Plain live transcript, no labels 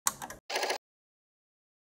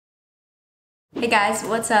Hey guys,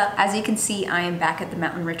 what's up? As you can see, I am back at the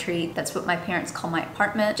mountain retreat. That's what my parents call my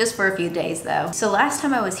apartment, just for a few days though. So last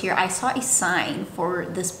time I was here, I saw a sign for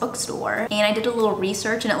this bookstore and I did a little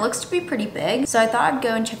research and it looks to be pretty big. So I thought I'd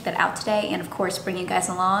go and check that out today and of course bring you guys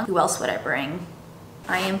along. Who else would I bring?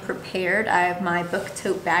 I am prepared. I have my book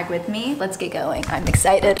tote bag with me. Let's get going. I'm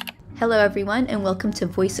excited. Hello everyone and welcome to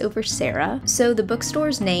Voiceover Sarah. So the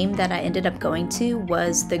bookstore's name that I ended up going to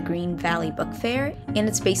was the Green Valley Book Fair, and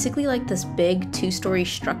it's basically like this big two-story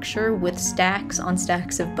structure with stacks on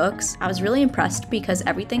stacks of books. I was really impressed because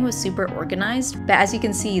everything was super organized, but as you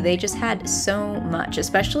can see they just had so much,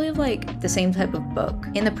 especially of like the same type of book.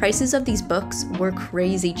 And the prices of these books were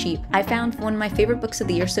crazy cheap. I found one of my favorite books of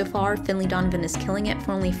the year so far, Finlay Donovan is Killing It,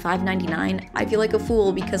 for only $5.99. I feel like a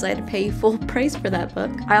fool because I had to pay full price for that book.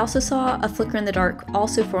 I also saw A Flicker in the Dark,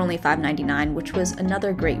 also for only $5.99, which was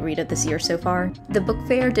another great read of this year so far. The book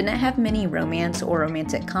fair didn't have many romance or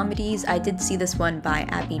romantic comedies. I did see this one by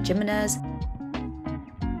Abby Jimenez.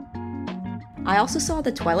 I also saw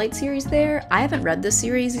the Twilight series there. I haven't read this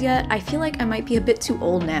series yet. I feel like I might be a bit too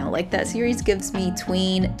old now. Like, that series gives me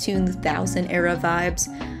tween 2000 era vibes.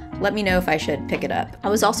 Let me know if I should pick it up. I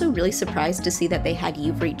was also really surprised to see that they had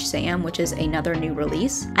You've Reached Sam, which is another new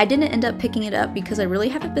release. I didn't end up picking it up because I really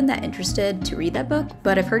haven't been that interested to read that book,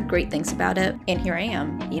 but I've heard great things about it, and here I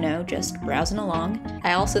am, you know, just browsing along.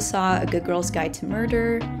 I also saw A Good Girl's Guide to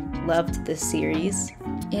Murder, loved this series,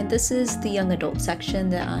 and this is the young adult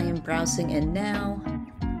section that I am browsing in now.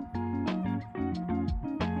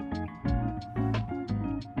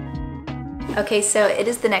 Okay, so it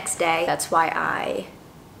is the next day. That's why I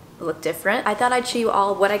look different. I thought I'd show you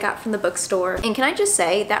all what I got from the bookstore. And can I just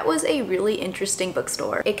say, that was a really interesting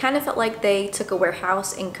bookstore. It kind of felt like they took a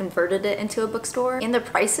warehouse and converted it into a bookstore. And the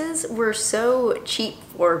prices were so cheap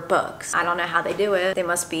for books. I don't know how they do it. They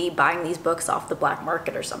must be buying these books off the black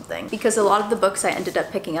market or something. Because a lot of the books I ended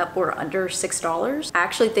up picking up were under $6. I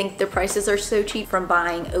actually think the prices are so cheap from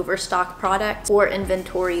buying overstock products or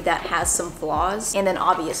inventory that has some flaws. And then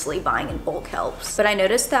obviously buying in bulk helps. But I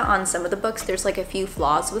noticed that on some of the books, there's like a few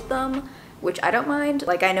flaws with them, which I don't mind.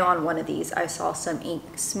 Like, I know on one of these I saw some ink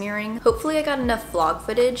smearing. Hopefully I got enough vlog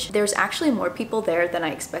footage. There's actually more people there than I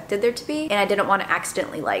expected there to be, and I didn't want to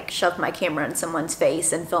accidentally like shove my camera in someone's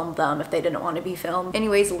face and film them if they didn't want to be filmed.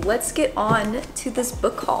 Anyways, let's get on to this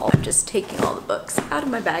book haul. I'm just taking all the books out of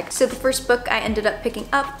my bag. So the first book I ended up picking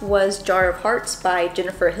up was Jar of Hearts by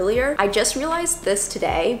Jennifer Hillier. I just realized this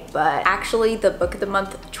today, but actually the book of the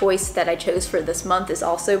month choice that I chose for this month is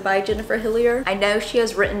also by Jennifer Hillier. I know she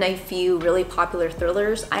has written a few really popular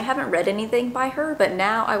thrillers. I haven't read anything by her, but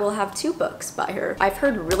now I will have 2 books by her. I've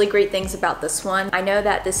heard really great things about this one. I know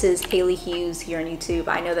that this is Haley Hughes here on YouTube.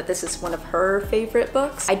 I know that this is one of her favorite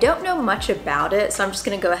books. I don't know much about it, so I'm just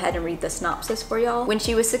gonna go ahead and read the synopsis for y'all. When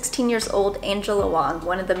she was 16 years old, Angela Wong,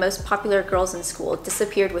 one of the most popular girls in school,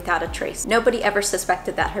 disappeared without a trace. Nobody ever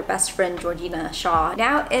suspected that her best friend, Georgina Shaw,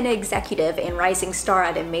 now an executive and rising star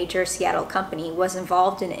at a major Seattle company, was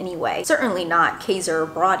involved in any way. Certainly not Kaiser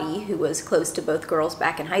Brody, who was close to both girls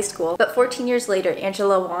back in high school. But 14 years later,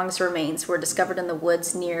 Angela Wong's remains were discovered in the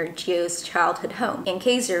woods near Gio's childhood home. And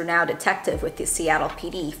Kaiser, now detective with the Seattle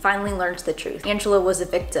PD, finally learns the truth. Angela was a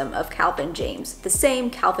victim of Calvin James, the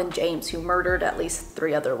same Calvin James who murdered at least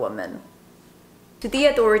 3 other women. To the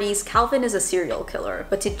authorities, Calvin is a serial killer,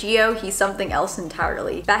 but to Gio, he's something else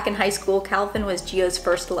entirely. Back in high school, Calvin was Gio's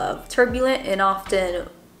first love. Turbulent and often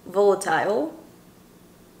volatile,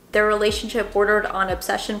 their relationship bordered on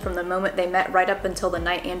obsession from the moment they met right up until the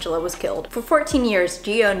night Angela was killed. For 14 years,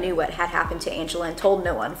 Gio knew what had happened to Angela and told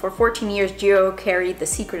no one. For 14 years, Gio carried the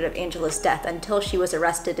secret of Angela's death until she was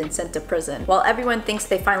arrested and sent to prison. While everyone thinks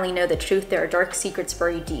they finally know the truth, there are dark secrets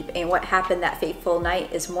buried deep, and what happened that fateful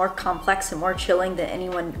night is more complex and more chilling than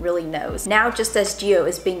anyone really knows. Now, just as Gio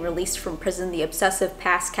is being released from prison, the obsessive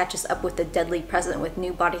past catches up with the deadly present, with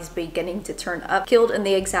new bodies beginning to turn up, killed in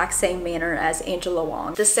the exact same manner as Angela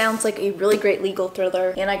Wong. This sounds like a really great legal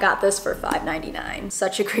thriller, and I got this for $5.99.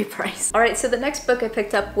 Such a great price. Alright, so the next book I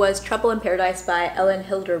picked up was Trouble in Paradise by Ellen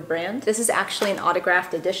Hilderbrand. This is actually an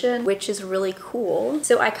autographed edition, which is really cool.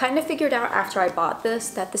 So I kind of figured out after I bought this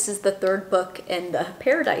that this is the 3rd book in the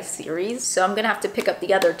Paradise series, so I'm gonna have to pick up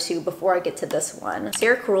the other 2 before I get to this one.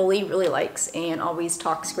 Sarah Caroli really likes and always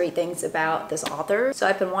talks great things about this author, so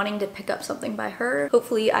I've been wanting to pick up something by her.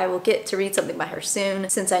 Hopefully I will get to read something by her soon,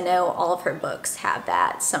 since I know all of her books have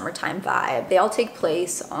that summertime vibe. They all take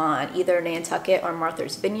place on either Nantucket or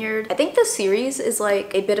Martha's Vineyard. I think the series is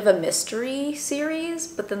like a bit of a mystery series,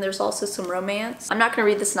 but then there's also some romance. I'm not gonna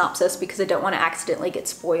read the synopsis because I don't want to accidentally get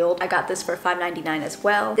spoiled. I got this for $5.99 as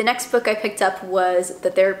well. The next book I picked up was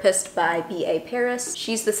The Therapist by B.A. Paris.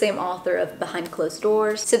 She's the same author of Behind Closed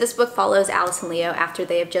Doors. So this book follows Alice and Leo after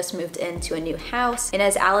they have just moved into a new house. And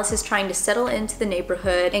as Alice is trying to settle into the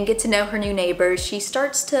neighborhood and get to know her new neighbors, she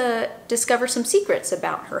starts to discover some secrets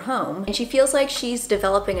about her home. And she feels like she's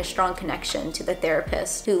developing a strong connection to the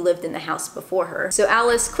therapist who lived in the house before her. So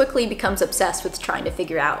Alice quickly becomes obsessed with trying to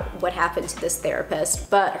figure out what happened to this therapist,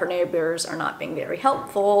 but her neighbors are not being very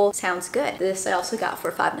helpful. Sounds good. This I also got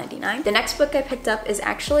for $5.99. The next book I picked up is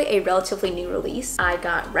actually a relatively new release. I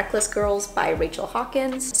got Reckless Girls by Rachel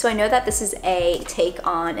Hawkins. So I know that this is a take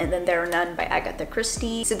on And Then There Are None by Agatha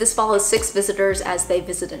Christie. So this follows 6 visitors as they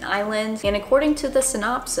visit an island. And according to the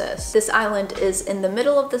synopsis, this island is in the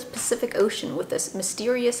middle of the Pacific Ocean with this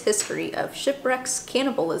mysterious history of shipwrecks,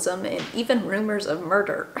 cannibalism, and even rumors of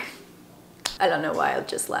murder. I don't know why I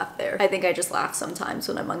just laughed there. I think I just laugh sometimes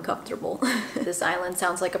when I'm uncomfortable. This island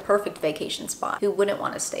sounds like a perfect vacation spot. Who wouldn't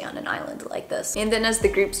want to stay on an island like this? And then as the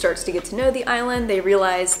group starts to get to know the island, they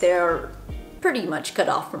realize they're pretty much cut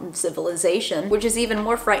off from civilization, which is even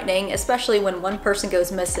more frightening, especially when one person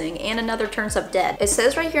goes missing and another turns up dead. It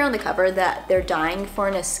says right here on the cover that they're dying for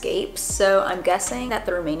an escape, so I'm guessing that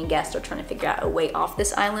the remaining guests are trying to figure out a way off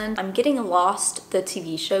this island. I'm getting Lost, the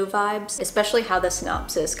TV show vibes, especially how the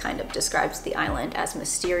synopsis kind of describes the island as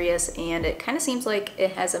mysterious, and it kind of seems like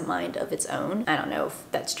it has a mind of its own. I don't know if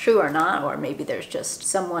that's true or not, or maybe there's just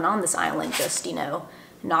someone on this island just, you know,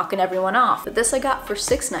 knocking everyone off. But this I got for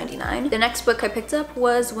 $6.99. The next book I picked up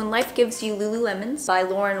was When Life Gives You Lululemons by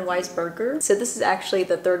Lauren Weisberger. So this is actually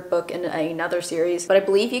the 3rd book in another series, but I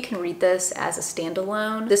believe you can read this as a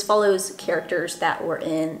standalone. This follows characters that were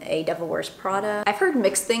in A Devil Wears Prada. I've heard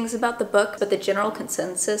mixed things about the book, but the general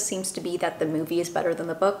consensus seems to be that the movie is better than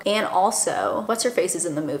the book. And also, what's her face is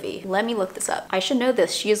in the movie? Let me look this up. I should know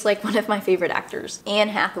this. She is like one of my favorite actors. Anne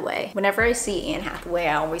Hathaway. Whenever I see Anne Hathaway,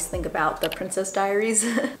 I always think about The Princess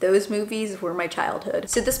Diaries. Those movies were my childhood.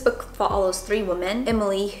 So this book follows 3 women.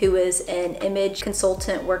 Emily, who is an image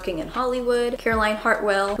consultant working in Hollywood, Caroline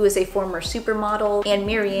Hartwell, who is a former supermodel, and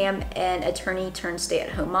Miriam, an attorney turned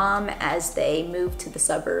stay-at-home mom, as they move to the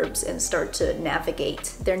suburbs and start to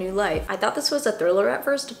navigate their new life. I thought this was a thriller at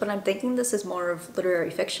first, but I'm thinking this is more of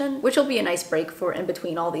literary fiction, which will be a nice break for in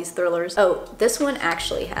between all these thrillers. Oh, this one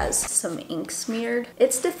actually has some ink smeared.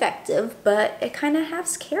 It's defective, but it kind of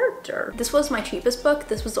has character. This was my cheapest book.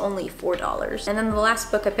 This was only $4. And then the last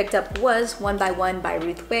book I picked up was One by One by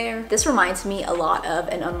Ruth Ware. This reminds me a lot of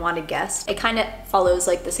An Unwanted Guest. It kind of follows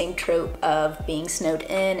like the same trope of being snowed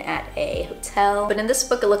in at a hotel. But in this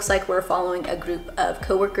book, it looks like we're following a group of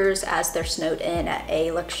coworkers as they're snowed in at a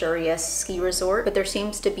luxurious ski resort. But there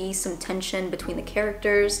seems to be some tension between the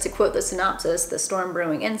characters. To quote the synopsis, the storm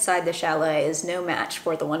brewing inside the chalet is no match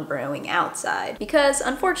for the one brewing outside, because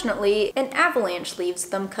unfortunately, an avalanche leaves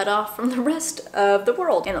them cut off from the rest of the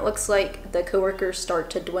world. And it looks like the coworkers start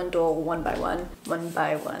to dwindle one by one, one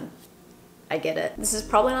by one. I get it. This is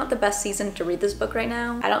probably not the best season to read this book right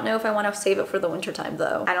now. I don't know if I want to save it for the winter time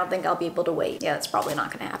though. I don't think I'll be able to wait. Yeah, that's probably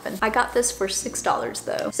not gonna happen. I got this for $6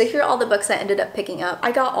 though. So here are all the books I ended up picking up.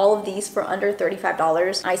 I got all of these for under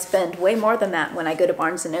 $35. I spend way more than that when I go to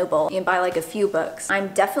Barnes & Noble and buy like a few books. I'm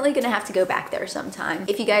definitely gonna have to go back there sometime.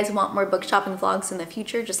 If you guys want more book shopping vlogs in the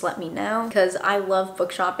future, just let me know, because I love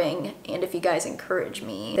book shopping, and if you guys encourage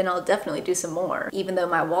me, then I'll definitely do some more, even though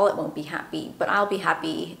my wallet won't be happy, but I'll be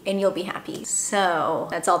happy and you'll be happy. So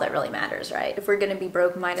that's all that really matters, right? If we're gonna be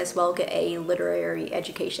broke, might as well get a literary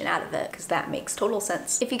education out of it, because that makes total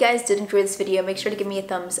sense. If you guys did enjoy this video, make sure to give me a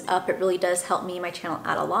thumbs up. It really does help me and my channel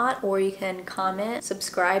out a lot. Or you can comment,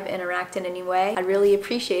 subscribe, interact in any way. I'd really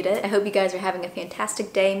appreciate it. I hope you guys are having a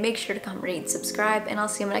fantastic day. Make sure to come read, subscribe, and I'll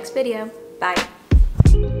see you in my next video. Bye.